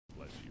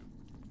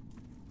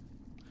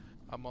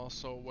I'm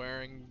also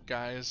wearing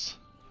Guys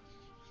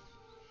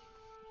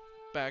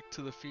Back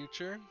to the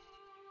Future.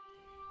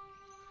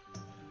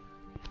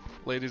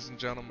 Ladies and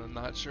gentlemen,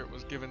 that shirt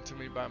was given to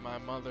me by my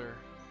mother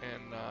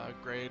in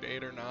grade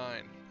 8 or 9,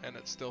 and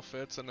it still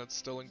fits and it's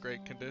still in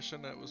great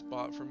condition. It was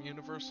bought from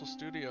Universal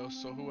Studios,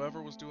 so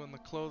whoever was doing the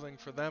clothing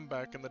for them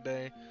back in the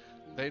day,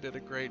 they did a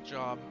great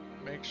job.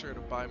 Make sure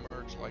to buy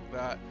merch like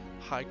that.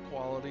 High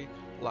quality,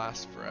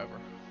 lasts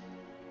forever.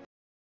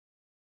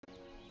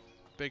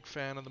 Big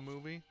fan of the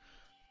movie.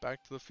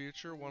 Back to the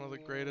Future, one of the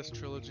greatest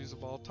trilogies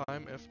of all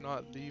time, if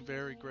not the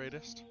very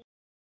greatest.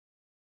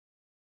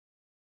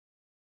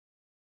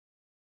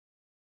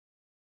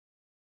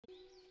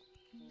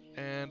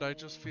 And I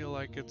just feel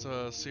like it's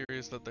a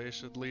series that they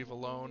should leave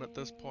alone at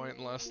this point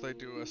unless they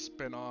do a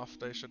spin-off.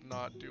 They should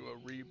not do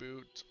a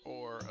reboot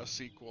or a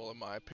sequel in my opinion.